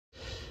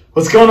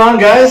What's going on,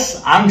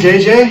 guys? I'm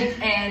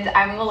JJ. And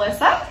I'm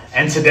Melissa.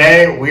 And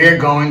today we are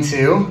going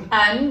to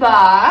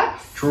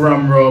unbox.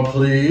 Drum roll,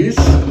 please.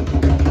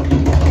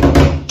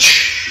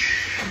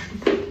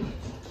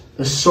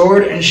 The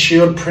Sword and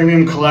Shield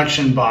Premium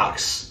Collection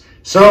box.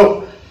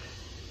 So,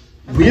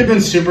 we have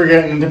been super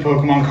getting into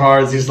Pokemon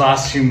cards these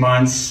last few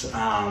months.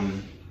 Our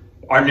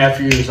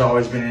nephew's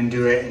always been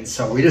into it, and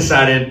so we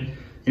decided,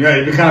 you know,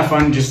 it'd be kind of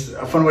fun, just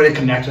a fun way to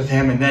connect with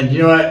him. And then, you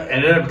know what, it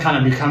ended up kind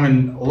of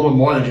becoming a little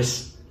more than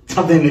just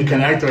something to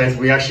connect with.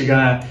 We actually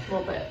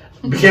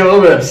became a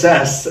little bit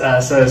obsessed,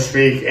 so to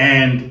speak.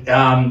 And,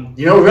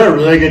 you know, we've had a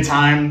really good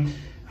time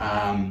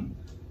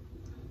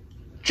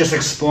just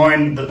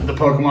exploring the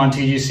Pokemon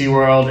TGC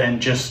world and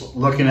just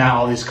looking at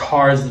all these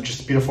cards and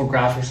just beautiful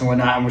graphics and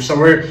whatnot. And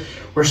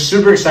we're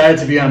super excited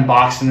to be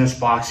unboxing this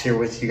box here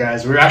with you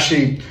guys. We're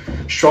actually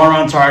strolling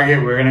around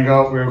Target.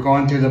 We're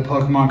going through the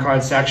Pokemon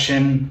card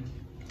section,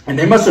 and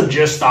they must have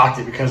just stocked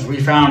it because we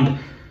found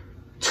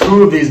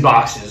 2 of these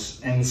boxes,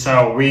 and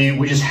so we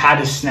just had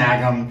to snag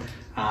them,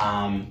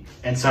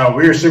 and so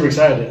we were super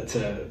excited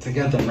to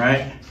get them,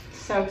 right?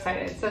 So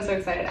excited, so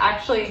excited.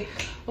 Actually,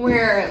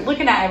 we're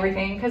looking at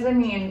everything because I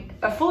mean,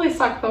 a fully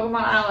stocked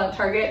Pokemon aisle at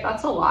Target,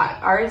 that's a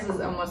lot. Ours is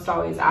almost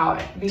always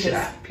out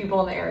because people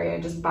in the area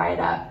just buy it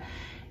up.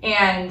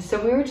 And so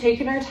we were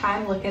taking our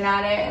time looking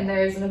at it, and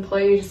there's an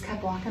employee who just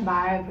kept walking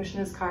by, pushing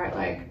his cart,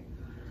 like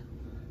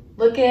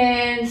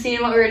looking,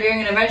 seeing what we were doing,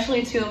 and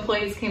eventually 2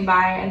 employees came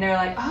by and they're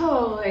like,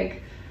 oh,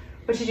 like,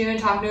 what you doing,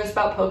 talking to us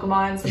about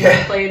Pokemon, something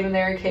they played when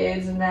they were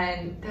kids. And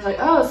then they're like,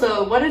 oh,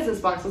 so what is this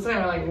box? And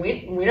we're like,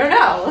 we don't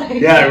know.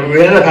 Like, yeah,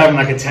 we ended up having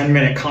like a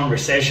 10-minute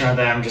conversation with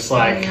them, just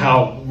like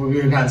how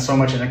we've gotten so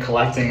much into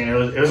collecting, and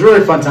it was a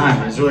really fun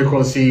time. It was really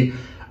cool to see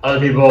other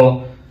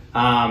people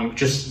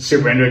just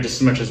super into it just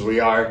as much as we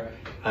are.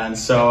 And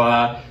so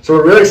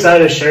we're really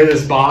excited to share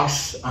this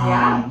box.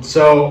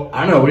 So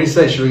I don't know, what do you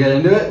say? Should we get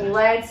into it?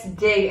 Let's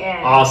dig in.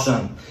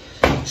 Awesome.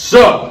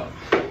 So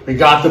we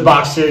got the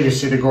box here. You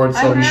see the Sword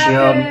and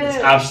Shield. It's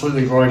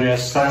absolutely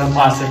gorgeous. Still in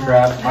plastic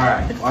wrap.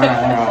 All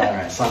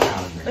right. Stop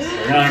counting this.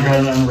 We're gonna go ahead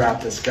and unwrap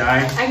this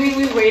guy. I mean,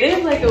 we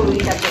waited like a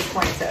week at this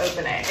point to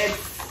open it.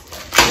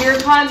 We were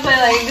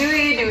constantly like, do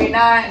we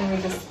not?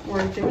 And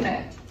we're doing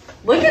it.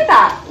 Look at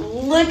that.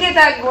 Look at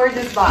that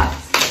gorgeous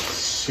box.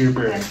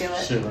 Super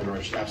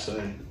gorgeous.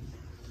 Absolutely.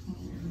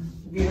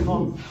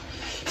 Beautiful.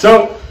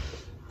 So,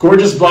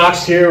 gorgeous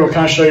box here. We'll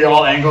kind of show you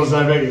all angles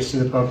of it. You see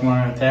the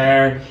Pokemon right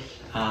there.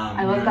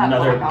 I love that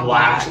another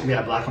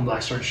black on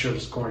black Sword and Shield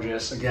is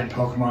gorgeous. Again,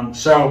 Pokemon.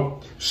 So,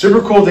 super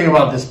cool thing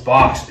about this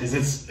box is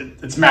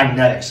it's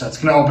magnetic. So it's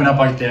gonna open up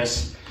like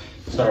this.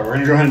 So we're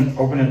gonna go ahead and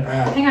open it.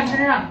 Hang on,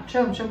 turn it on.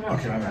 Show him.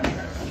 Okay, my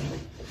bad.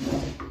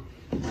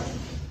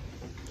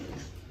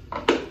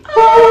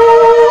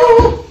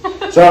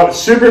 So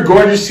super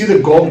gorgeous. See the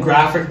gold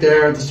graphic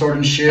there with the Sword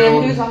and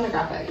Shield. And who's on the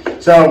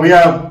graphic? So we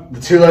have the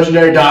 2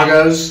 legendary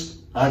doggos.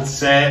 Let's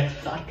say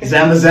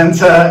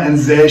Zamazenta and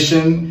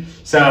Zacian.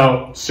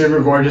 So super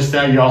gorgeous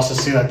there. You also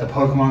see like the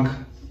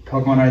Pokemon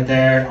right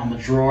there on the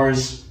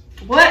drawers.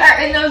 What are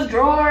in those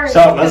drawers?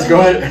 So let's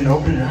go ahead and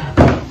open it up.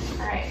 All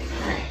right.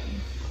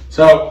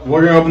 So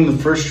we're gonna open the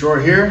first drawer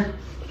here.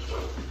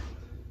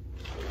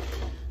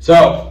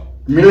 So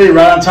immediately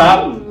right on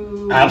top.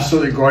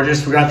 Absolutely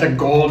gorgeous. We got the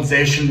gold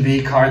Zacian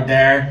V card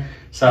there.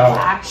 So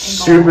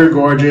super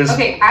gorgeous.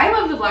 Okay, I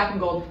love the black and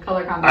gold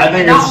color combination. I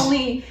think not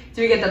only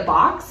do we get the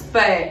box,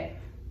 but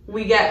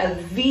we get a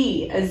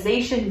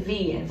Zacian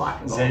V in black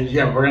and gold.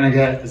 Yeah, we're gonna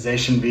get a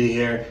Zacian V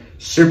here.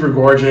 Super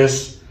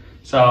gorgeous.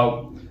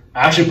 So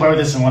I actually played with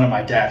this in one of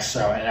my decks,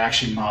 so it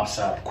actually mops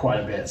up quite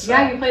a bit. So.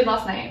 Yeah, you played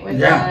last night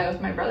with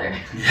my brother.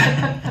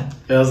 Yeah,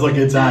 it was a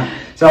good time.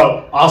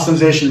 So awesome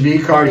Zacian V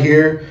card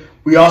here.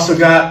 We also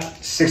got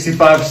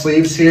 65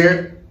 sleeves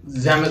here.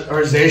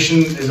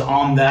 Zacian is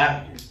on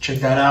that. Check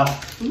that out.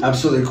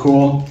 Absolutely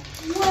cool.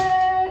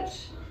 What?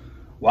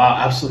 Wow,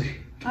 absolutely.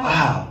 Oh.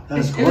 Wow, that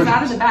is gorgeous. It was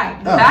out of the bag.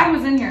 The bag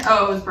was in here.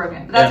 Oh, it was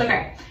broken. But that's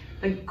okay.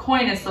 The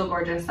coin is still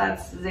gorgeous.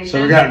 That's Zacian.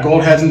 So we got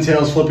gold heads and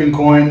tails flipping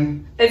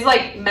coin. It's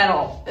like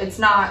metal. It's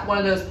not one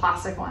of those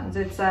plastic ones.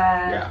 It's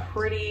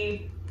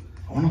pretty...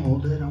 I want to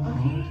hold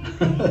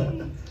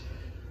it.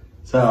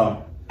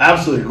 So,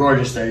 absolutely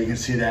gorgeous there. You can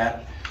see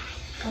that.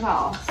 What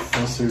else? What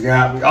else we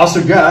got? We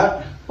also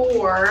got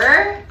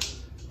 4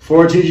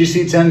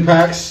 TGC 10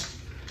 packs.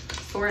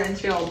 Sword and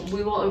Shield.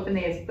 We will open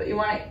these, but you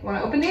want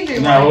to open these, or you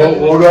no?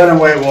 We'll go ahead and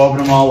wait. We'll open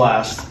them all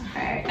last.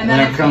 Okay, and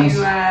then a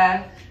few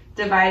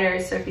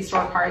dividers. So if you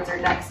store cards or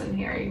decks in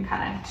here, you can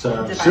kind of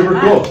divide super them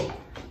cool. Up.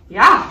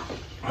 Yeah.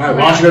 All right,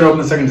 why don't you go to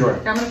open the second drawer?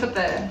 I'm gonna put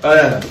the that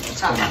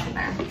back in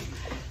there.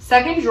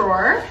 Second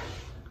drawer.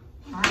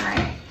 All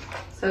right.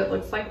 So it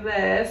looks like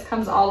this.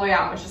 Comes all the way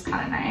out, which is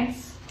kind of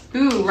nice.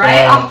 Ooh,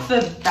 right off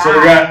the bat. So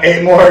we got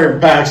 8 more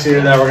packs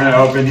here that we're gonna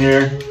open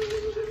here.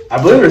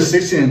 I believe there's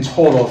 16 in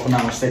total, if I'm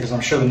not mistaken. So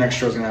I'm sure the next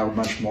drawer is gonna have a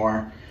bunch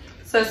more.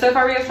 So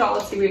far we have,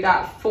 let's see, we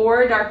got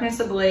 4 Darkness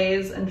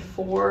Ablaze and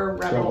 4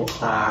 Rebel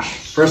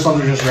Clash. First ones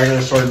are just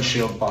regular Sword and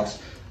Shield box.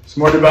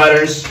 Some more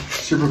dividers,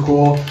 super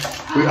cool.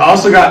 We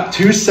also got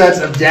 2 sets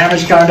of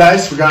damage count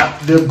dice. We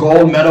got the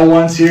gold metal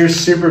ones here,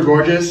 super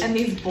gorgeous. And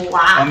these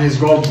black. And these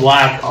gold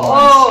black ones.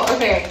 Oh,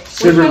 okay.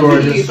 Super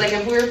gorgeous. Like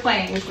if we were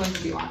playing, which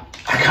ones do you want?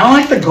 I kind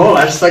of like the gold.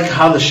 I just like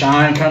how the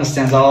shine kind of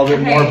stands out a little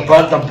bit more.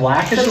 But the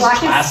black is just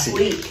classy. The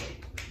black is sleek.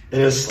 It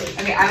is sleek.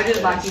 Okay, I would do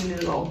the black, you can do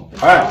the gold.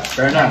 Alright,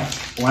 fair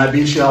enough. When I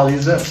beat you, I'll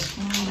use this.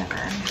 Whatever.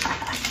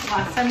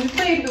 Last time we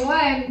played, we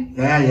won.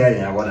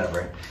 Yeah,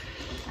 whatever.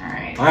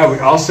 Alright. Alright, we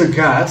also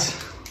got,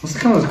 let's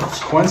come with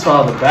coins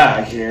out of the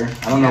bag here.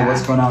 I don't know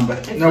what's going on,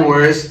 but it's no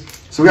worries.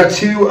 So we got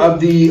 2 of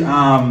the, we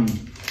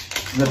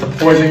got the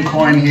poison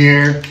coin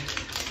here,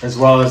 as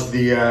well as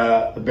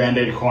the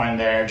Band-Aid coin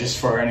there, just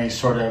for any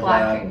sort of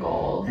black and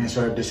gold. Any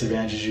sort of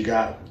disadvantages you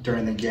got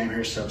during the game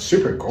here. So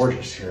super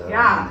gorgeous here.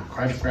 Yeah.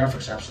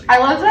 Graphics absolutely. I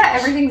love that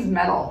everything's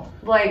metal.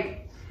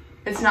 Like,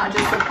 it's not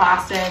just the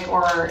plastic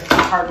or the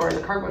cardboard.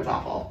 The cardboard's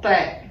awful,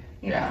 but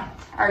you know,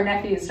 our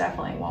nephews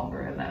definitely won't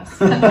ruin this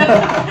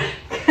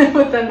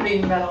with them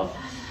being metal.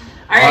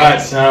 All right,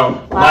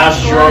 so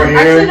last drawer here.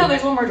 Actually, no,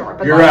 there's one more drawer.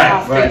 But you're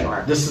right,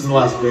 but this is the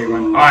last big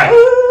one. All right,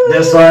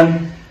 this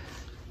one.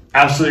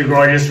 Absolutely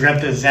gorgeous. We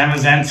got the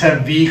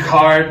Zamazenta V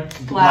card,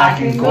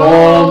 black and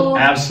gold.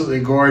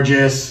 Absolutely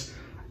gorgeous.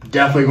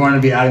 Definitely going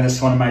to be adding this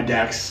to one of my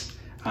decks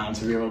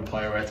to be able to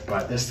play with.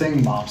 But this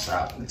thing mops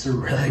out. It's a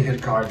really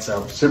good card.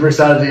 So super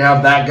excited to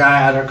have that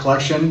guy at our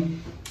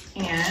collection.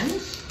 And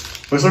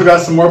we also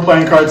got some more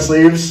playing card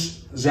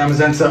sleeves.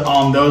 Zamazenta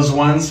on those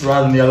ones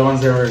rather than the other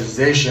ones. They were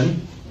Zation.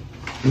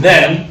 And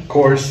then, of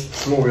course,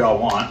 this is what we all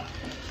want.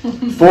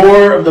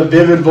 4 of the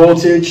Vivid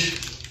Voltage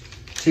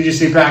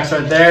TGC packs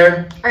right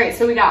there. All right,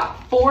 so we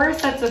got 4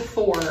 sets of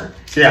 4. Yeah.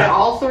 They're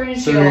all Sword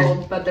and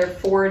Shield, but they're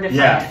 4 different.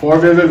 Yeah, 4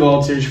 Vivid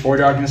Voltage, 4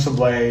 Darkness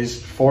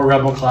Ablaze, 4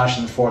 Rebel Clash,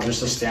 and 4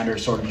 just a standard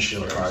Sword and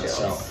Shield card.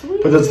 So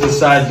put that to the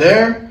side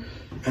there.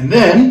 And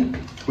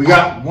then we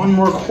got one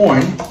more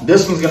coin.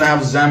 This one's going to have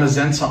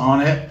Zamazenta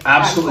on it.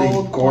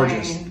 Absolutely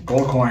gorgeous.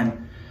 Gold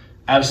coin.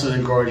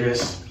 Absolutely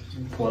gorgeous.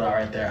 Pull it out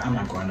right there. I'm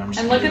not going to.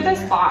 And look at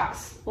this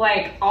box.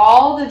 Like,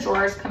 all the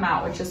drawers come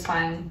out, which is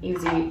fun,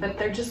 easy, but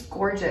they're just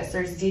gorgeous.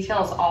 There's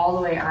details all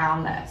the way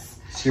around this.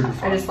 Super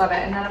fun. I just love it.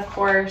 And then, of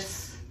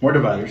course, more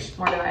dividers.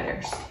 More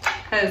dividers.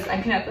 Because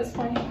I can, at this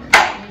point,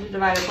 I need to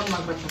divide a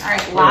Pokemon collection. All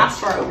right, last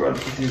drawer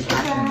open. Put these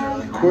back in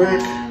really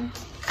quick.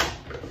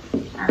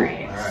 All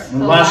right.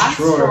 And the last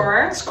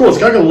drawer. It's cool. It's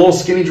got like a little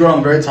skinny drawer on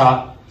the very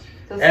top.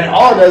 And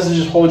all it does is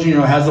just hold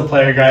you, it has the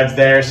player guides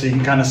there so you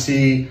can kind of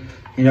see.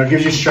 It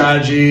gives you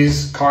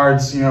strategies,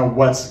 cards,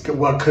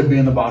 what could be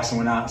in the box and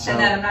whatnot. So. And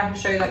then I'm not going to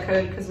show you that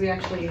code because we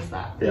actually use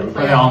that. Yeah, we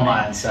play it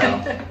online, so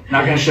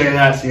not going to show you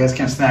that so you guys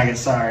can't snag it,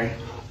 sorry.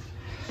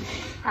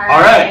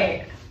 All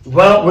right.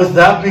 Well, with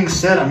that being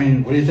said,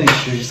 what do you think?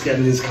 Should we just get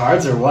into these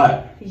cards or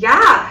what?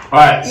 Yeah. All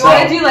right. You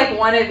want to do like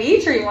one of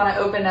each or you want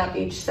to open up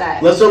each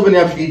set? Let's open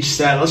up each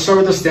set. Let's start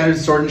with the standard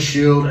Sword and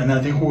Shield, and then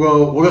I think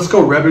let's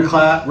go Rebel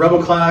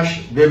Clash,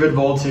 Vivid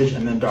Voltage,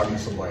 and then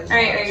Darkness Ablaze. All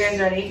right, are you guys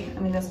ready?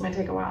 This might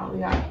take a while. We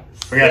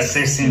got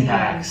 16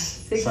 packs.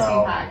 16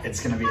 so packs.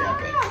 It's going to be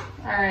epic.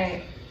 All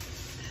right.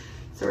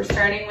 So we're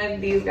starting with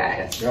these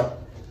guys. Yep. All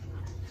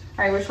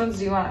right, which ones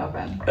do you want to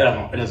open?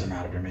 It doesn't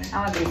matter to me.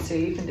 I want these 2.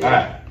 You can do it. All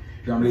right.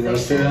 You want me to do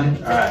those 2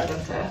 then? All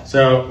right.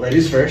 So,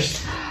 ladies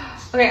first.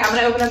 Okay, I'm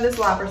going to open up this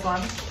Lapras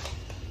one.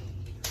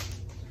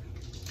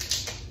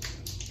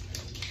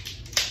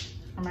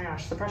 Oh my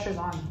gosh, the pressure's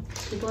on.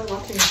 People are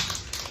watching.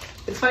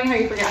 It's funny how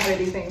you forget how to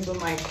do things when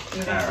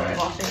someone's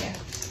watching you.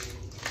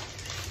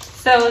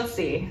 So let's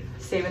see.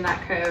 Saving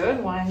that code.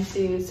 1,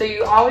 2. So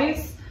you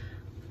always,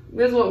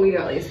 this is what we do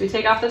at least. We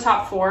take off the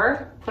top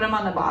 4, put them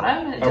on the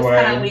bottom, and it just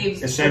kind of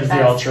leaves. It saves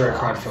the ultra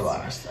card for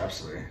last.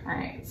 Absolutely. All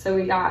right. So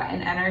we got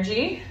an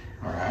Energy.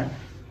 All right.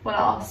 What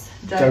else?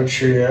 Doug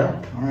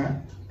Trio. All right.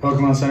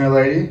 Pokemon Center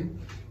Lady.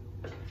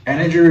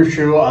 Energy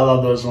Retrieval. I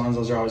love those ones.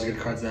 Those are always good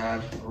cards to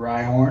have.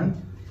 Rhyhorn.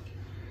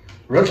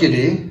 Rookie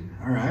D.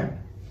 All right.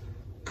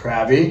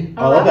 Krabby.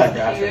 I love that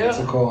graphic. It's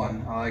a cool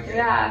one. I like it.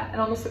 Yeah, it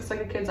almost looks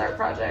like a kid's art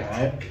project. All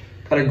right.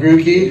 Got a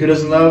Grookey. Who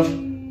doesn't love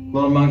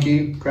Little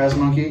Monkey, Grass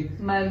Monkey?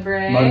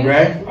 Mudbray.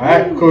 All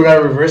right. Cool. We got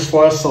a Reverse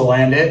Force to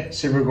land it.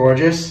 Super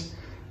gorgeous.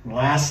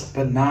 Last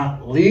but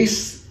not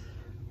least,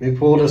 we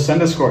pulled a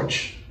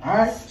Sendascorch. All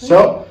right.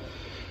 So.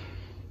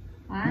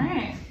 All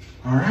right.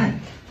 All right.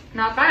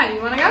 Not bad.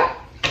 You want to go?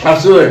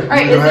 Absolutely. All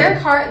right. Is there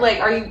a card? Like,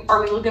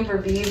 are we looking for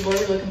V's? What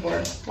are we looking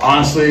for?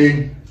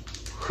 Honestly,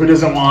 who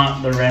doesn't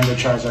want the Rainbow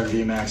Charizard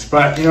VMAX?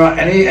 But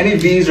any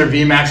V's or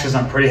VMAXs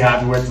I'm pretty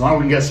happy with. As long as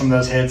we can get some of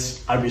those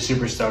hits, I'd be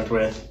super stoked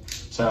with.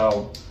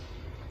 So.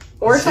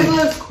 Or some of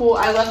those cool.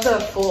 I love the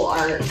full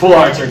art. The full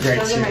arts are great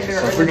too. So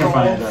if we can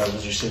find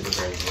those are super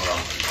great as well.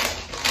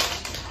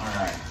 All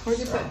right. Where'd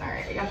you put? All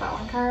right, you got that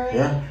one card.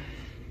 Yeah.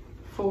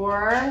 4.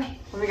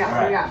 What do we got? What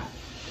do we got?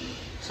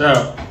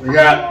 So we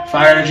got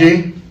Fire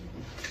Energy.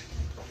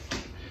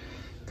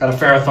 Got a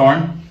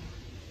Ferrothorn.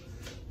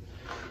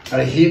 Got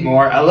a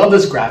Heatmore. I love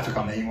this graphic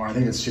on the Heatmore. I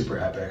think it's super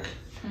epic.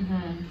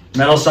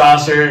 Metal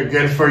Saucer,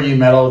 good for you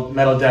metal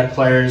deck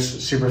players.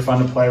 Super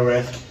fun to play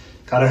with.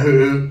 Got a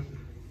Hoot.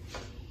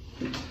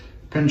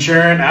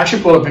 Pinchurin. I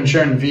actually pulled a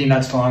Pinchurin V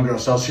not too long ago,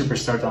 so I was super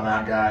stoked on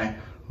that guy.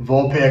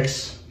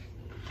 Vulpix.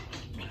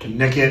 Can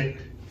nick it.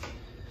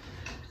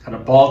 Got a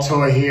ball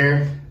toy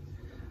here.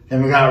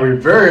 Then we got a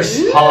reverse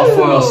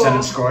holofoil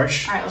Senate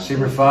Scorch. Right,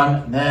 super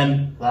fun. And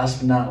then last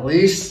but not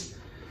least,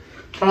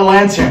 got a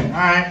lantern. All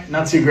right,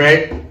 not too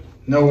great.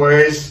 No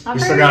worries. We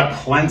still got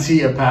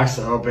plenty of packs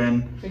to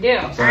open. We do.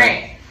 All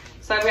right.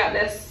 So I've got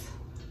this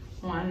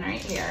one right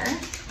here.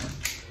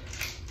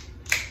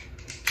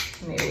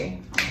 Maybe.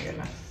 Oh my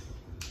goodness.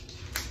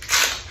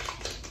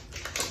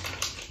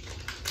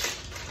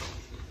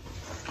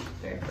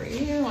 There for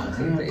you. 1,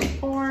 2, 3,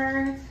 4.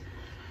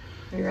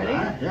 Are you ready? All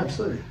right, yeah,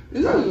 absolutely.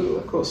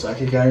 Ooh. Cool.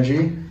 Psychic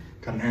Energy.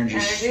 Got an energy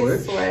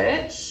switch.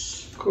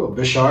 Cool.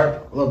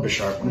 Bisharp. I love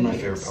Bisharp. One of my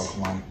favorite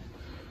Pokemon.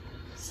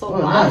 So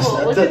nice.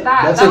 Look at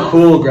that. That's a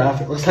cool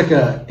graphic. Looks like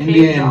a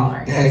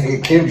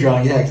Indian cave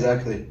drawing. Yeah,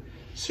 exactly.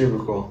 Super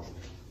cool.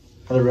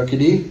 Another Rookie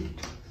D.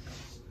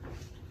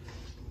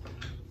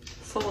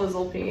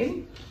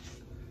 Solizzlepede.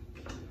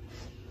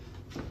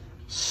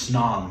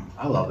 Snom.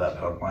 I love that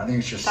Pokemon. I think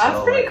it's just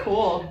That's pretty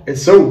cool.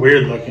 It's so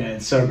weird looking.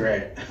 It's so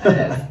great.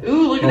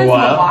 Ooh, look at this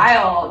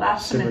Mobile.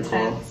 That's super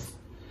intense.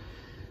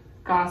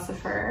 Cool.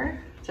 Gossifer.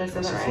 Did I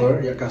say that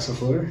right? Yeah,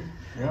 Gossifleur.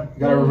 Yeah.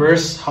 Got a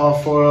reverse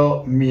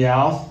holofoil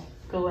Meowth.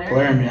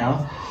 Galarian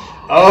Meowth.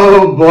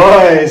 Oh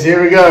boys,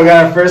 here we go. We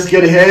got our first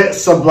good hit,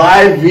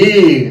 Sublime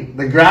V.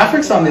 The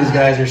graphics on these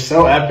guys are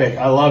so epic.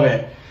 I love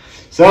it.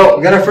 So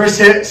we got our first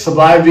hit,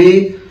 Sublime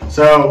V.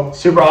 So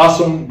super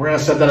awesome. We're gonna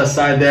set that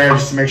aside there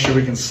just to make sure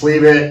we can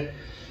sleeve it.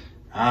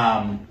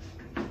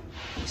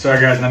 Sorry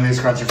guys, none of these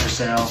cards are for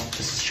sale.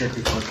 This is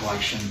strictly for the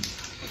collection.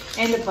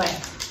 And to play.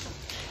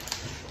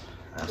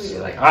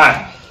 All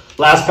right,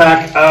 last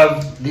pack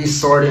of these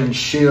Sword and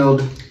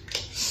Shield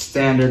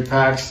standard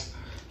packs.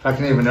 If I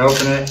can even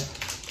open it.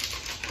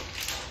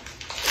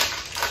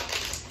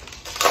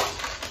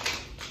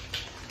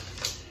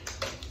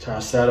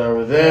 Toss that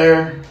over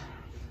there.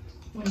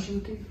 1, 2,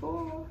 3,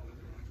 4.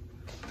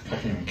 I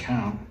can even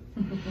count.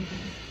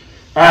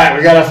 All right,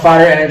 we got a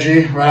Fire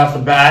Energy right off the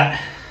bat.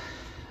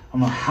 I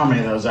don't know how many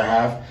of those I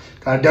have.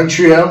 Got a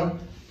Dugtrio,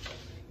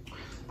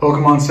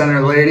 Pokemon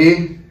Center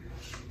Lady,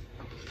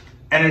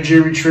 Energy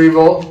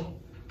Retrieval,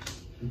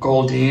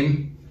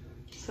 Goldeen,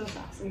 so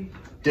sassy.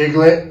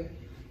 Diglett,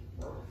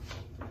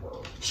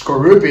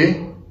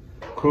 Skorupi,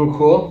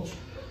 cool.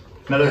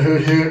 Another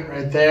Hoot Hoot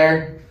right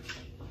there.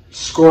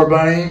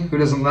 Scorbunny, who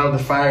doesn't love the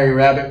fiery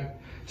rabbit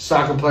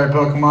soccer player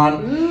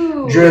Pokemon.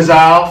 Ooh.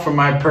 Drizzile, from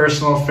my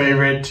personal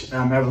favorite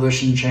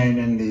evolution chain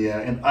in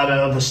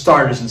the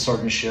starters in Sword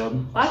and Shield.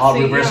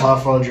 Reverse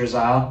Holofoil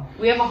Drizzile.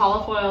 We have a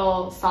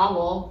Holofoil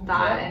Sobble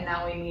and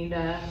now we need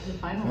to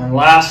find one. And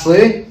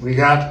lastly, we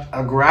got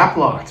a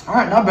Grapploct. All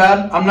right, not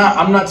bad.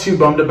 I'm not too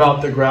bummed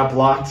about the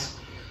Grapploct.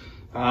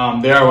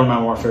 They are one of my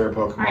more favorite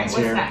Pokemon what's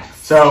here.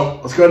 Next? So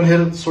let's go ahead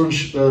and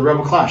hit the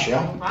Rebel Clash,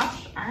 yeah? Rebel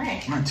Clash? All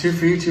right. All right, 2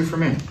 for you, 2 for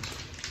me.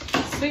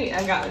 Sweet,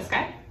 I got this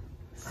guy.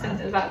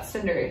 Is that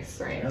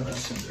Cinderace, right? Yeah,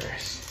 that's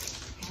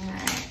Cinderace.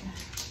 Alright.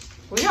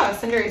 We got a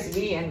Cinderace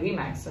V and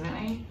VMAX, didn't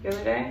we, the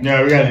other day?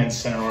 No, we got an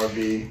Incineroar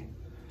V.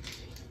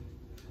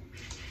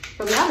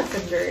 But we have a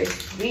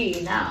Cinderace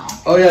V now.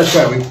 Oh yeah, that's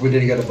right. We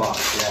did get a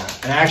box, yeah.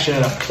 And I actually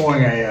ended up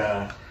pulling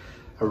a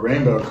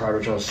rainbow card,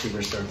 which I was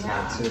super stoked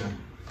about too.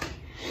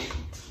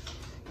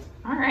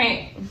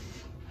 Alright.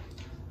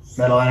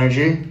 Metal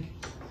Energy.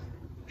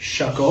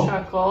 Shuckle.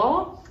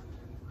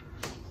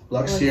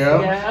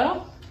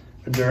 Luxio.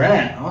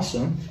 Durant,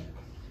 awesome.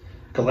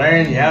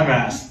 Galarian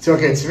Yamask. It's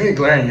okay, to me,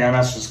 Galarian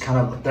Yamask was kind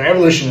of, the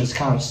evolution is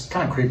kind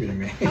of creepy to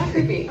me. Kind of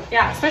creepy,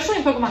 yeah, especially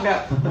in Pokemon Go,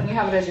 when you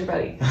have it as your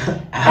buddy.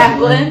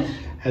 Applin.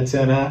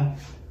 Hatena,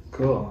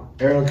 cool.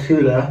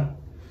 Aerocuda.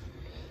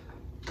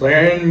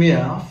 Galarian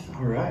Meowth,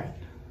 all right.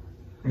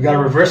 We got a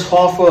reverse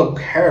holofoil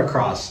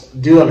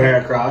Heracross. Do love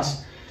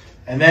Heracross.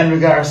 And then we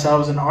got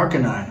ourselves an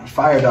Arcanine, a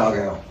Fire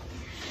Doggo.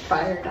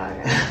 Fire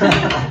Doggo.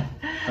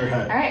 All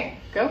right. All right,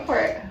 go for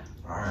it.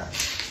 All right.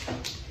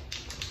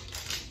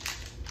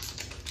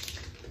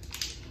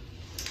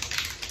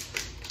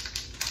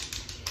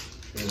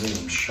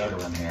 I'm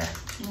struggling here.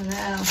 I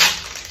know.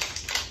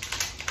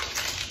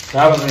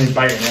 That was when you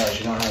bite your nails.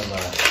 You don't have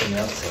the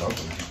nails to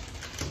open it.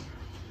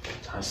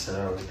 Toss that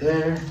over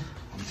there. 1,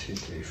 2,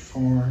 3,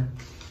 4.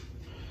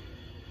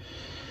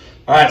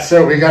 All right,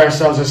 so we got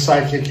ourselves a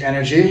Psychic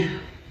Energy.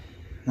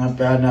 Not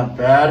bad, not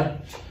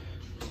bad.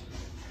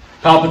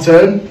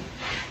 Palpitoad.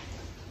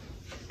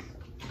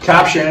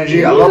 Capture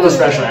Energy. I love the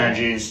special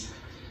energies.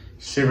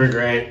 Super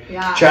great.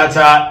 Yeah.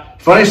 Chatot.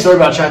 Funny story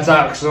about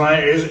Chatot, because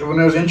when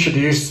it was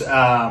introduced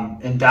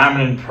in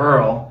Diamond and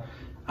Pearl,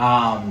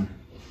 I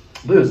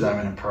believe it was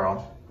Diamond and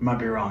Pearl. I might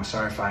be wrong.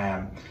 Sorry if I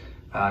am.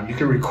 You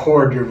could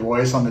record your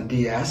voice on the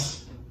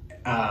DS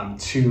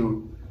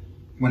to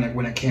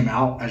when it came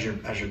out as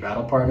your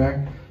battle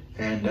partner,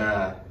 and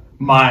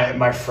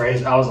my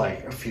phrase, I was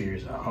like a few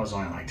years, I was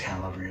only like 10,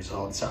 11 years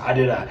old, so I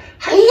did a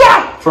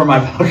hi-ya for my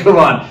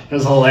Pokemon. It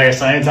was hilarious.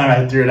 So anytime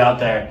I threw it out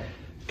there,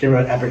 gave it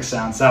an epic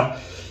sound. So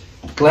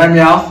Galarian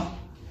Meowth,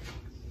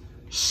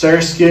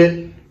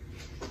 Surskit,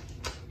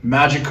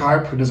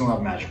 Magikarp. Who doesn't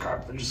love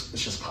Magikarp? It's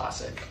just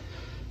classic.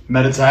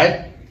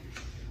 Meditite.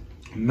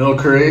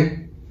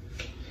 Milcery.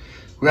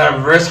 We got a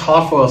reverse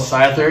holofoil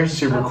Scyther.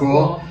 Super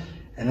cool.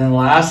 And then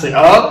lastly,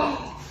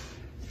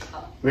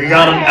 we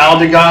got an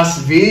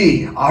Eldegoss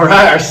V. All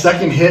right, our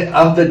second hit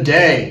of the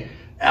day.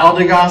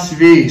 Eldegoss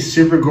V.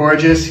 Super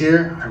gorgeous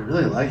here. I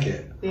really like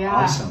it. Yeah.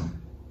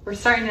 Awesome. We're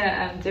starting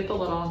to dip a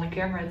little on the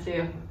camera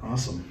too.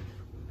 Awesome.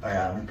 Oh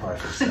yeah, let me probably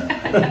fix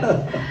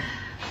that.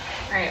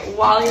 All right,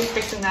 while you're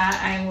fixing that,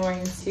 I'm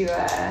going to,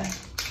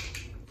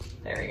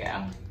 there we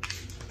go.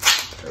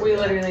 We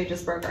literally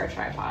just broke our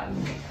tripod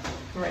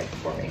right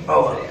before making this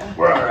video.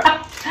 We're all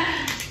right.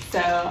 So,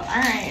 all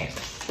right.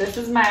 This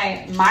is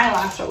my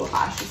last Rebel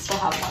Clash. We still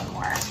have one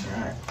more. All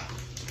right.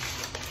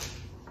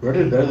 We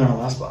already did better than our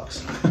last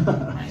box.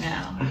 I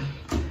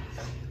know.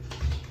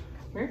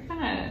 We're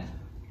kind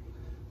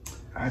of...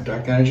 All right,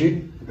 Dark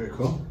Energy. Very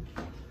cool.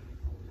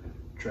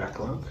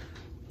 Dracloak.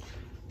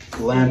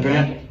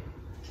 Lampant.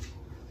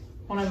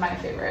 One of my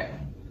favorite.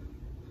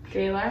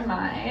 Galar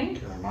Mine.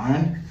 Galar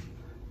Mine.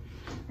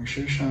 Make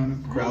sure you're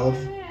showing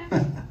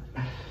Growlithe.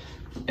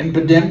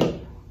 Impidimp.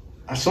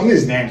 Some of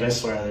these names, I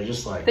swear, they're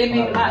just like... They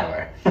make them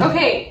up.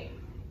 Okay,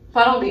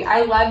 Funnelby.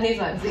 I love these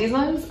ones. These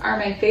ones are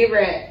my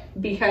favorite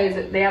because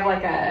they have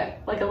like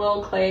a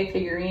little clay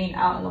figurine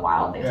out in the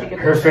wild. They take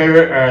her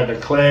favorite are the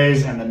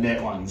clays and the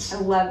knit ones. I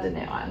love the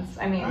knit ones.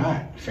 I mean...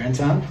 Alright,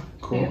 Phantom.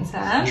 Cool.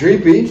 Phantom.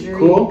 Dreepy.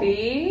 Cool.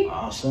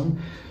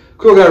 Awesome.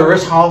 Cool, got a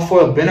reverse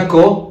holofoil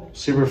Binnacle.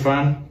 Super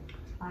fun.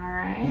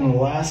 Alright. And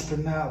last but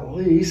not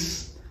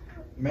least,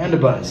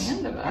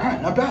 Mandibuzz.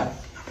 Alright, not bad.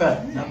 Not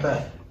bad. Not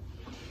bad.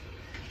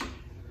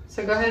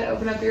 So go ahead and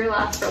open up your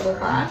last Rebel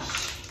Clash.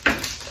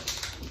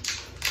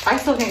 I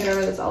still can't get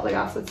over this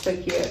Eldegoss. It's so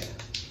cute.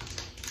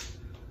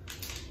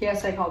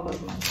 Yes, I call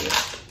Pokemon cute.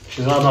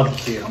 She's all about the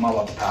cute. I'm all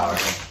about the power.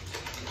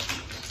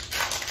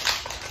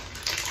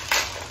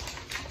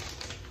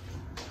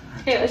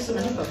 Hey, there's some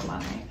mini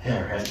Pokemon, right?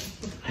 Yeah, right.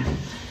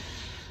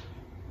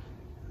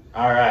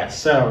 Alright,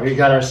 so we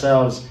got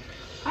ourselves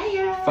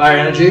Fire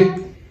Energy,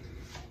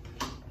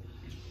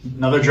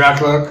 another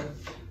Dracloak,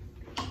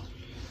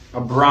 a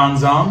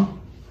Bronzong,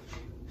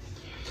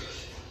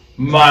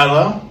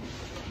 Milo,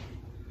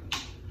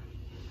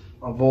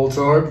 a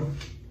Voltorb,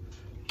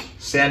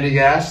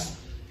 Sandygast,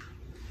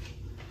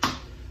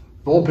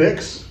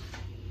 Vulpix,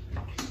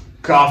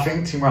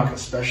 Coughing, Team Rocket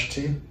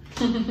Specialty,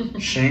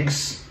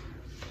 Shinx.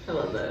 I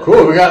love that.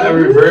 Cool, we got a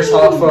reverse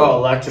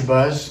holofoil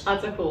Electabuzz.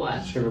 That's a cool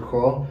one. Super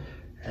cool.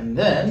 And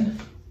then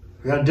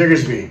we got a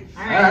Diggersby.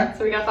 Alright,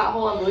 so we got that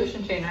whole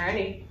evolution chain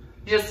already.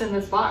 Just in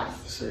this box.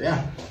 So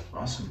yeah,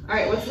 awesome.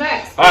 Alright, what's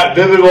next? Alright,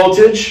 Vivid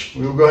Voltage.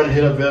 We will go ahead and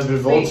hit up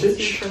Vivid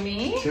Voltage. 2 for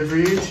me. 2 for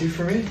you, 2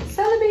 for me.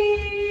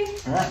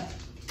 Celebi. Alright.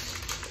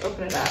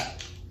 Open it up.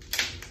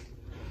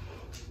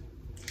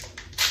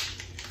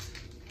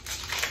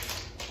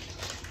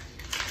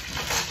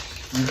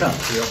 I'm kind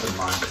of pre-open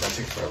mine because I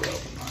take forever to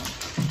open mine.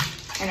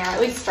 I know, or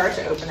at least start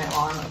to open it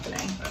while I'm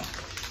opening. Yeah.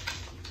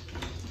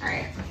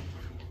 Alright.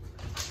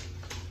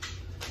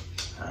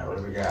 Alright, what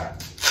do we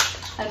got?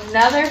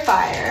 Another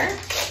fire.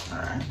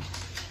 Alright.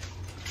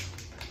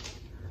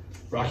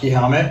 Rocky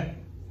Helmet.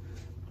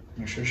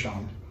 Make sure show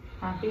him.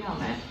 Rocky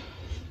Helmet.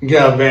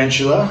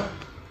 Galvantula.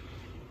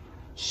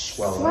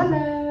 Swellow.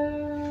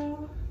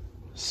 Swallow.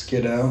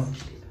 Skiddo.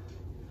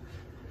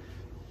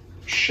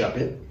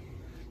 Shuppet.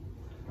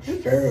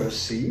 Pharaoh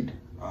Seed.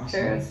 Awesome.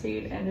 Pharaoh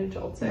Seed and a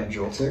Joltik. And a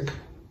Joltik.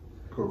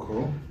 Cool,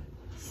 cool.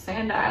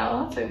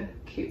 Sandile. That's a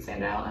cute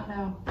Sandile. I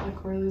know.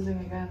 Like we're losing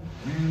again.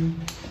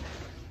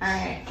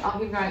 Alright, I'll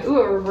keep going. Ooh,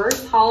 a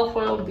reverse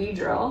holofoil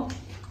Beedrill.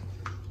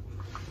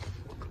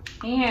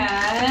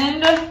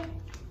 And a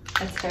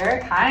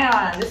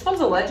Terrakion. This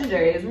one's a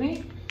legendary, isn't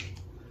he?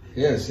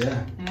 Yes,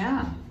 yeah.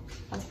 Yeah.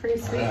 That's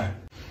pretty sweet. Right.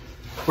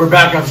 We're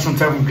back after some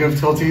technical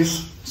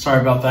difficulties.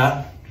 Sorry about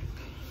that.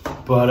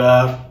 But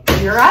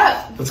you're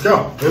up. Let's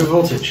go. Vivid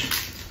Voltage.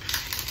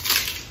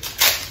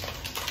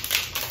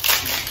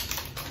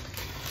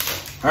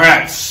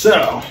 Alright,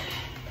 so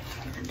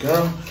there we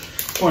go.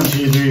 1,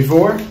 2, 3,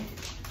 4.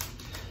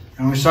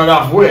 And we start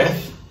off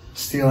with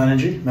Steel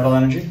Energy, Metal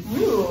Energy.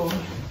 Ooh.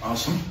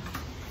 Awesome.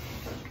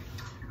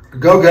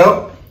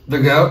 Go-Go, the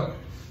Goat.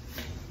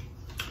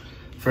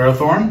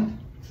 Ferrothorn.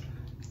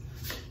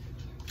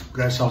 We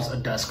got ourselves a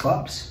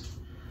Dusclops.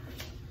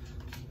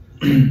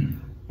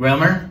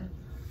 Whalmer.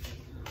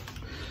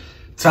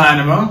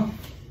 Tynamo.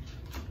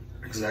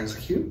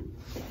 Execute.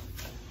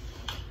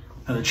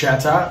 Another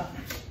Chatot.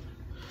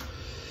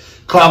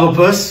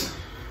 Clobbopus.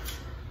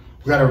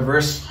 We got a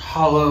reverse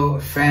hollow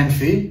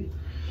Fanfy.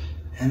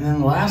 And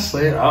then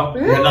lastly, oh, we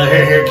got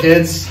another here,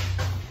 kids.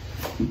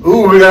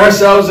 Ooh, we got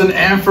ourselves an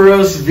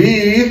Ampharos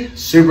V.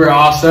 Super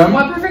awesome.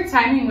 What perfect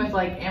timing with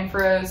like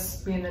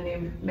Ampharos being the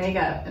new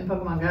mega in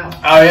Pokemon Go.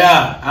 Oh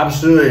yeah,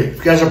 absolutely. If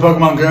you guys are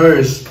Pokemon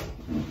Goers,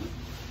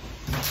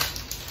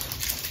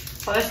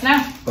 let us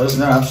know. Let us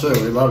know,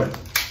 absolutely. We love it.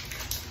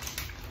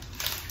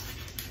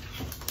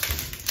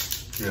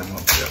 Yeah, I'm gonna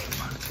put up in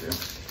mine too.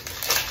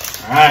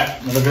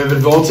 Alright, another Vivid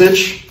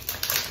Voltage.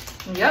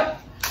 Yep.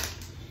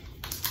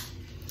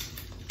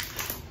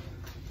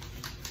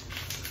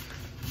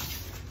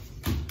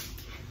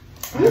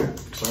 Alright,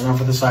 starting off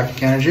with the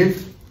Psychic Energy.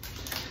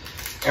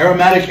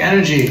 Aromatic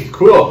Energy,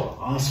 cool,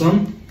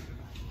 awesome.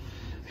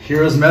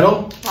 Hero's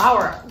Medal. Wow,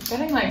 we're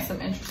getting like some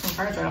interesting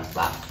cards right off the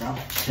bat. Yeah,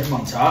 hit him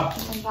on top.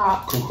 On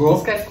top. Cool, cool.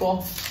 This guy's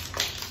cool.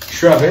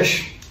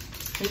 Shrubbish.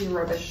 He's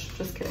rubbish.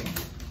 Just kidding.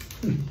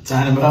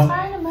 Dynamo.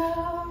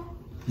 Dynamo.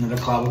 Another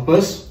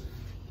Clobbopus.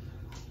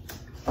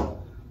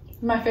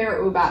 My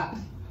favorite Woobat.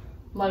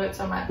 Love it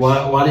so much.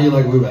 Why do you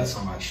like Woobat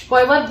so much?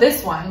 Well, I love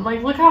this one.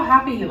 Like, look how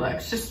happy he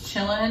looks. Just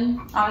chilling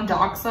on a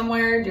dock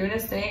somewhere, doing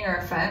his thing, or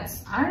a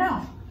fence. I don't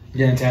know.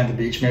 Getting tan at the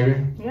beach,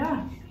 maybe?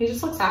 Yeah, he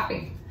just looks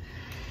happy.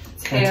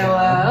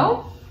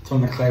 Halo. It's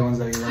one of the clay ones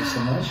that you love so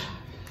much.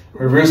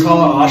 Reverse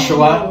Hollow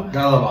Oshawott.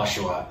 Gotta love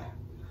Oshawott.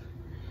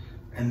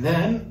 And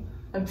then,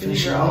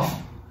 finish off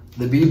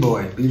the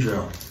B-Boy,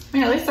 Beedrill. I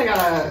mean, at least I got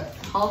a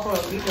holofoil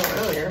Beedrill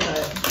earlier,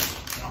 but...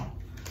 No.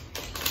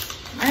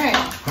 Alright.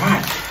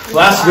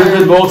 Last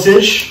vivid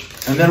voltage,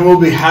 and then we'll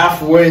be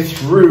halfway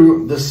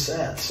through the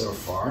set so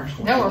far.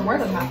 No, we're more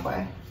than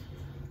halfway.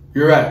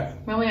 You're right.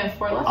 We only have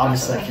 4 left.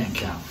 Obviously, I can't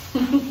count.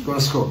 Go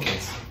to school,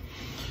 kids.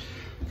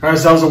 Got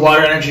ourselves a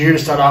water energy here to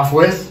start off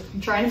with.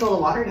 I'm trying to build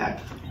a water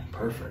deck.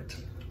 Perfect.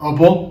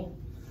 Opal.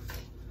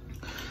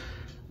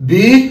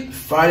 B,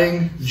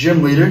 Fighting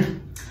Gym Leader.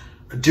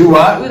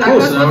 Duat.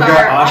 Cool, so now we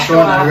got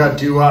Oshawott, now we got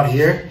Duat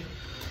here.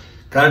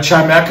 Got a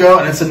Chimecho,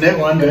 and it's a knit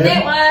one, babe.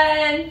 Knit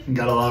one! You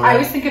gotta love it. I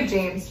always think of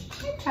James.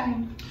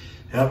 Chime.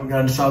 Yep, we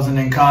got ourselves an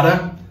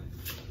Inkata.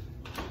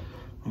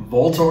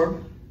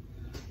 Voltorb.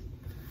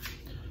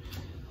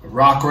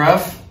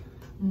 Rockruff.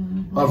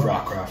 Love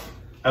Rockruff.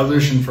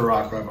 Evolution for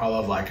Rockruff. I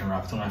love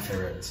Lycanroc. It's one of my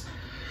favorites.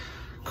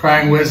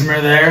 Crying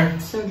Whismer there.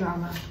 So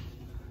drama.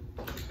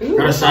 Ooh,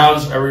 got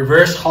ourselves a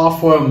reverse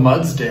Holofoil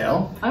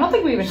Mudsdale. I don't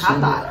think we even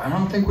have that. I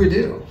don't think we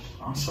do.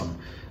 Awesome.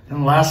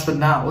 And last but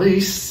not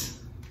least,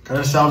 got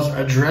ourselves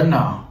a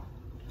Dreadnought.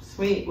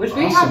 Sweet. Which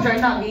we have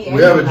Dreadnought V and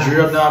we have a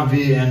Dreadnought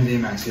V and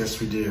VMAX. Yes,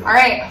 we do. All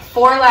right,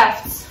 4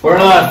 left. 4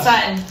 left.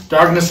 Done.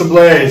 Darkness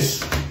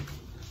Ablaze.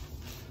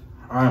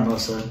 All right,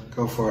 Melissa,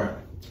 go for it.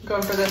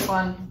 Go for this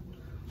one.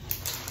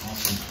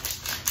 Awesome.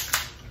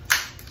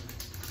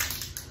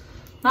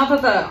 Not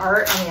that the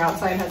art on the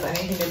outside has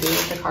anything to do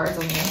with the cards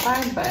on the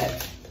inside,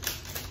 but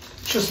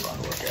it's just fun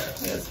to look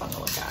at. It is fun to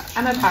look at.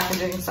 I'm a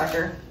packaging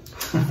sucker.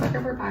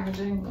 Sucker for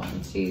packaging.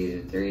 1,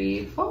 2,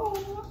 3,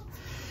 4.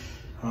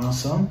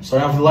 Awesome.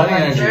 Starting off with Lightning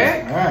Energy.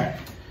 All right.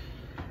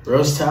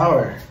 Rose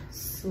Tower.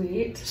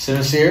 Sweet.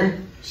 Sinister.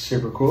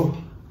 Super cool.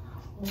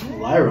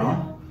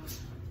 Lyron.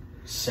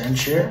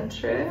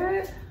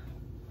 Sentret.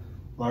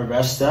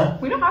 Larvesta.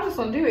 We don't have this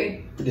one, do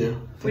we? We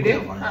do. We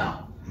do? One,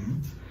 oh.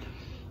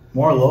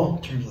 Morlo.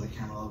 Turns the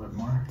camera a little bit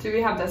more. Do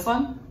we have this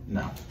one?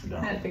 No, we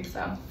don't. I didn't think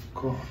so.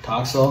 Cool.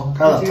 Toxel.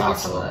 I love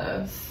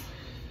Toxel.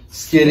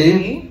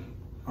 Skitty.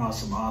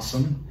 Awesome,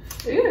 awesome.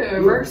 Ooh,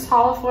 reverse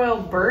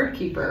holofoil Bird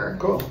Keeper.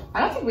 Cool.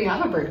 I don't think we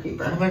have a Bird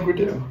Keeper. I don't think we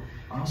do.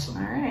 Awesome.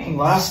 All right. And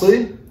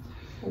lastly,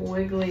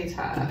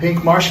 Wigglytuff. the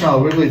pink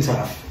marshmallow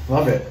Wigglytuff.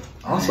 Love it.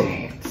 Awesome.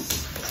 Right.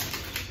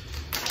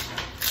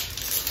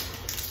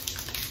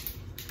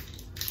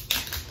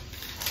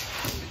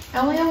 I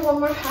only have 1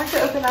 more pack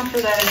to open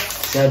after this.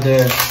 Sad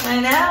day. I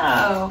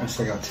know. I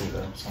still got 2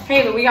 though. So.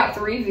 Hey, but we got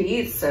 3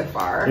 V's so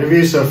far. 3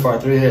 V's so far,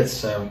 3 hits.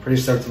 So I'm pretty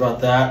stoked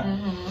about that. All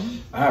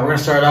right, we're gonna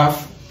start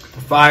off with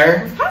the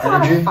fire We've got a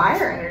lot of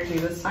fire energy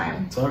this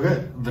time. It's all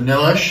good.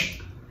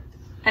 Vanillish.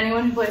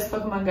 Anyone who plays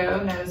Pokemon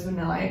Go knows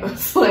Vanilla. It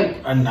was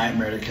like a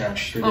nightmare to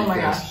catch. Oh my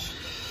gosh.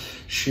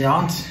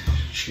 Shianotic.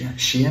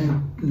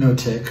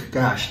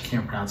 Gosh, I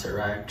can't pronounce it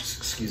right. Just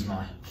excuse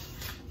my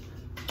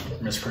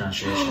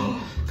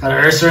mispronunciation. Got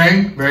an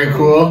Ursaring. Very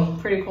cool.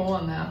 Pretty cool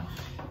one though.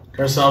 Got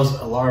ourselves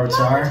a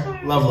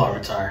Larvitar. Love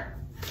Larvitar.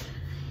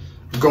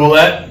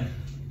 Golett.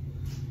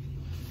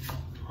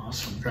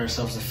 Awesome. Got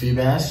ourselves a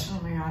Feebas.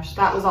 Oh my gosh.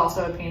 That was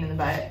also a pain in the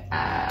butt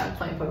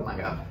playing Pokemon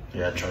Go.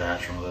 Yeah, try to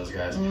hatch one of those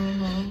guys.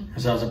 Got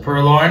ourselves a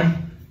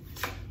Purloin.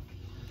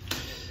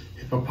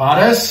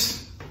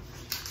 Hippopotas.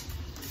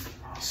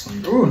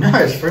 Awesome. Ooh,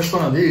 nice. First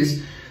one of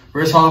these.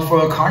 Reverse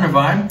Holofoil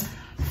Carnivine.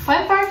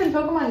 Fun fact in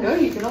Pokemon Go,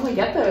 you can only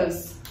get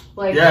those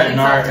like in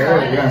our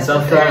area. Yeah, in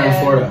South Carolina and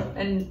Florida.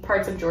 And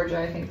parts of Georgia,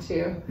 I think,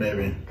 too.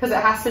 Maybe. Because it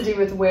has to do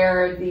with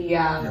where the...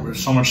 yeah,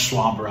 there's so much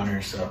swamp around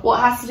here, so... Well,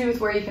 it has to do with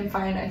where you can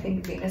find, I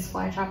think, Venus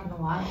flytrap in the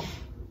wild.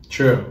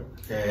 True.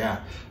 Yeah.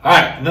 All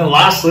right, and then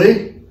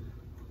lastly,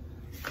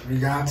 we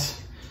got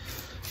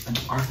an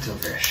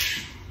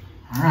Arctovish.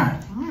 All right.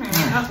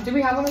 Oh, do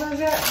we have one of those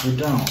yet? We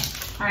don't.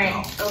 All right,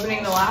 no.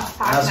 Opening the last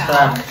pack last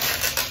now. Pack.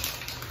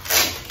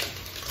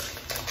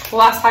 The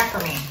last pack for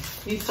me.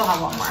 You still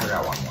have 1 more. I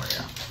got 1 more,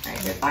 yeah. All right,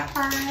 here's that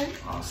card.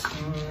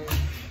 Awesome.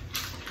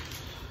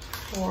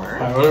 4. All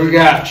right, what do we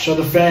got? Show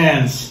the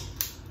fans.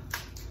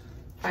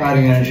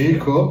 Fighting energy,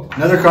 cool.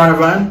 Another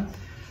Carnivine.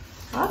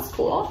 That's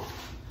cool.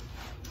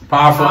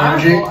 Powerful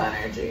energy.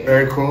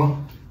 Very cool.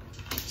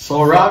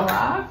 Soul Rock.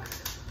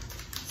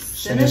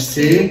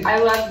 Sinistee. I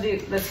love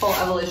this whole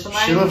evolution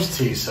line. She loves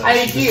tea, so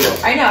I do.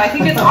 I know. I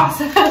think it's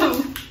awesome.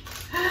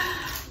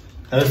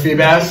 Another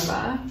Feebas.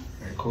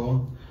 Very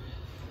cool.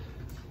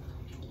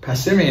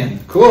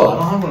 Passimian. Cool. I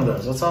don't have one of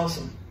those. That's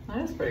awesome. That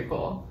is pretty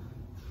cool.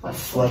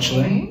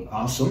 Fletchling.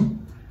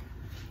 Awesome.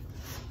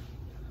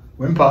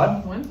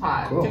 Wimpod.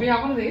 Wimpod. Cool. Do we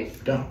have one of these?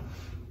 Don't.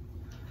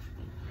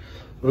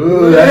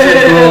 Ooh,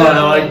 that's a cool one.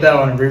 I like that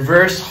one.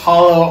 Reverse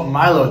Hollow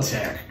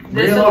Milotech.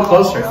 Bring it a little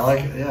closer. I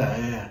like it.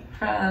 Yeah.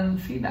 From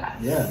feedback.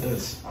 Yeah, it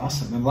is.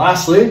 Awesome. And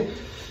lastly,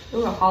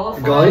 ooh, a hollow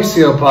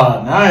Galicio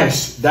pod.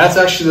 Nice. That's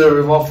actually the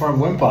Revolve Form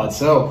Wimpod.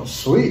 So,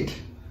 sweet.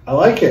 I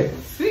like it.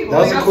 Sweet. That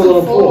was a cool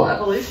little full pull.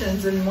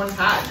 evolutions in one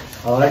pack.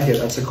 I like it.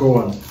 That's a cool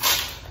one.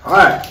 All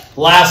right.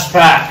 Last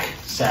pack.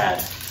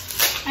 Sad.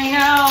 I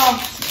know.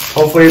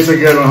 Hopefully it's a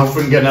good one.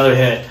 Hopefully we can get another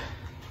hit.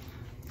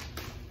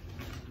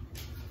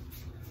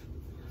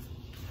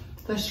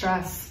 The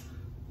stress.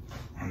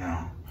 I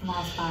know.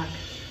 Last pack.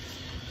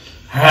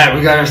 All right.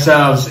 We got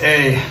ourselves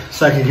a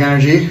Psychic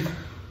Energy.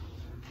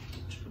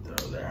 Just put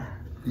that over there.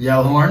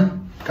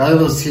 Yellhorn. Got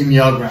those Team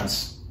Yell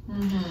grunts.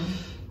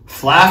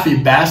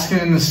 Flaffy basking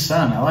in the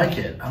sun. I like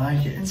it.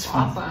 It's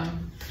fun.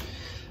 Awesome.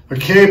 A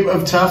Cape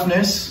of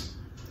Toughness.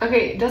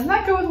 Okay, doesn't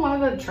that go with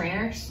one of the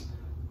trainers?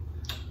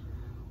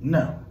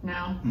 No.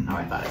 No? Oh,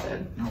 I thought it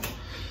did. Nope.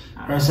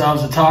 Got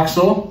ourselves a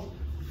Toxel.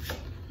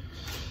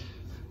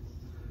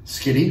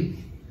 Skitty.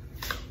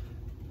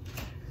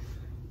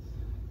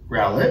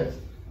 Rowlet.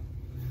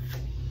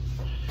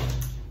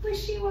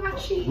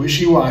 Wishy-washy.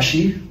 Wishy-washy.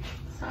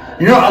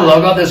 You know what I love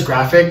about this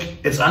graphic?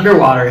 It's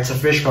underwater. It's a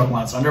fish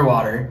Pokemon. It's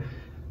underwater.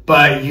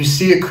 But you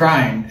see it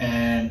crying,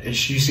 and you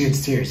see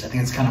its tears. I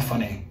think it's kind of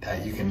funny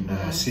that you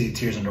can see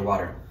tears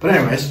underwater. But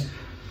anyways,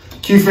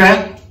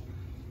 Q-Fan.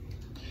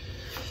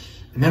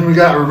 And then we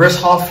got a Reverse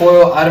Holo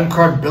Foil item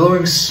card,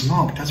 Billowing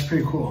Smoke. That's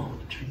pretty cool.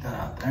 Check that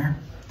out there.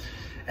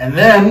 And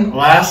then,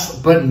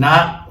 last but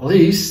not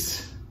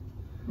least,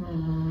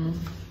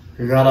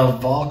 we got a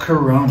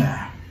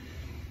Volcarona.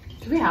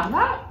 Do we have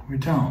that? We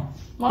don't.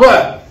 Well,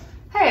 But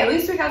hey, at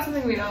least we got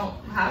something we don't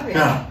have yet.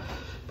 yeah.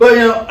 But,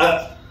 you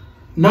know,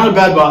 not a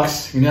bad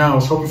box. You know, I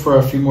was hoping for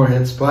a few more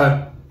hits,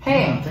 but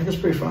hey, I think it's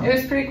pretty fun. It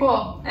was pretty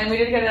cool. And we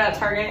did get it at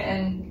Target,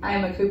 and I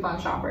am a coupon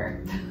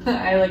shopper.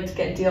 I like to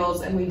get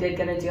deals, and we did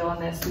get a deal on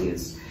this. We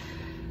used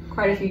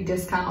quite a few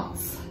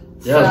discounts.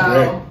 Yeah, it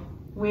was great.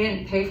 We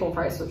didn't pay full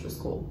price, which was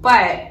cool.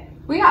 But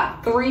we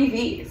got 3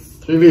 Vs.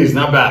 3 Vs,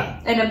 not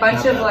bad. And a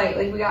bunch of like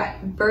we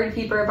got Bird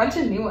Keeper, a bunch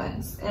of new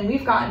ones. And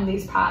we've gotten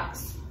these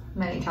packs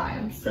many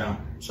times. Yeah.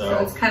 So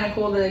it's kind of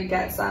cool to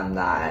get some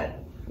that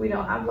we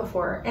don't have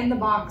before. In the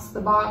box. The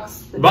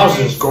box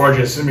is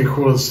gorgeous. It's gonna be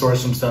cool to store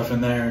some stuff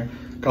in there.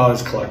 Got all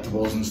these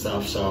collectibles and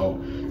stuff. So,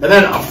 and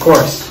then of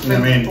course, you know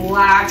what I mean.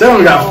 Black. Then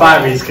we got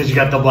 5 Vs because you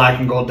got the black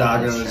and gold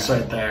doggos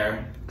right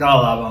there. Gotta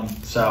love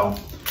them. So,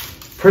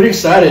 pretty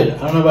excited. I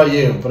don't know about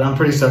you, but I'm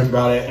pretty stoked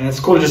about it. And it's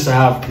cool just to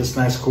have this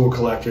nice, cool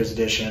collector's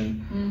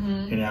edition.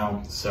 You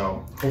know,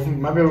 so hopefully we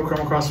might be able to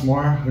come across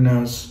more. Who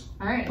knows?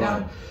 All right,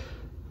 now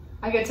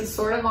I get to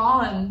sort them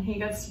all, and he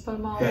gets to put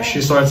them all away. Yeah, she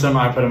sorts them.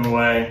 I put them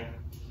away.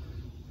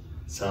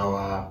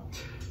 So,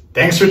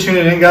 thanks for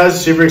tuning in,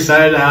 guys. Super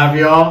excited to have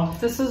you all.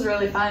 This was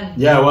really fun.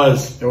 Yeah, it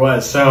was. It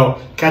was.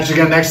 So, catch you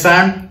again next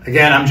time.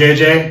 Again, I'm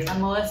JJ. I'm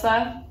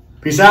Melissa.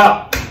 Peace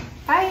out.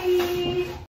 Bye.